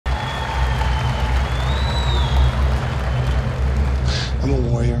I'm a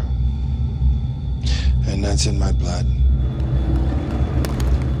warrior, and that's in my blood.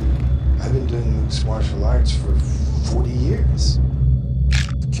 I've been doing mixed martial arts for 40 years.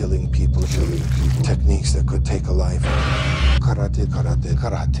 Killing people, techniques that could take a life. Karate, karate,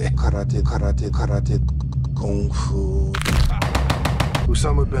 karate, karate, karate, karate, kung fu.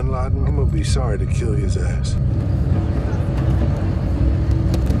 Osama bin Laden, I'm gonna be sorry to kill his ass.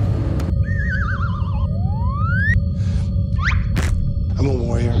 I'm a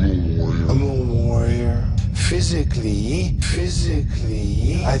warrior. I'm a warrior. Physically,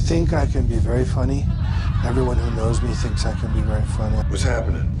 I think I can be very funny. Everyone who knows me thinks I can be very funny. What's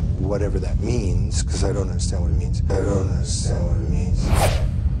happening? Whatever that means, because I don't understand what it means. I don't understand what it means.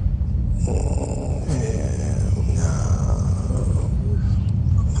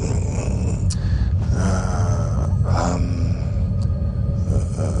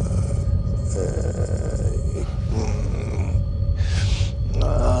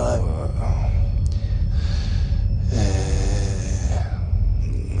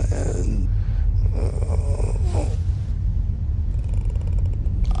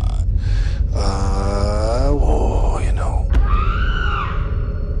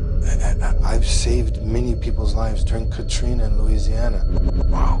 I've saved many people's lives during Katrina in Louisiana.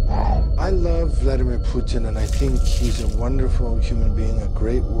 I love Vladimir Putin, and I think he's a wonderful human being, a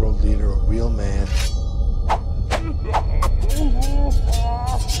great world leader, a real man.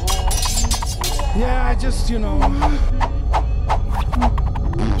 Yeah, I just, you know...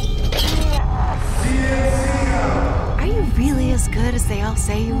 Are you really as good as they all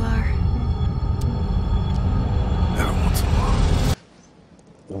say you are? Every once in a while.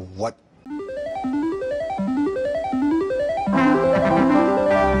 What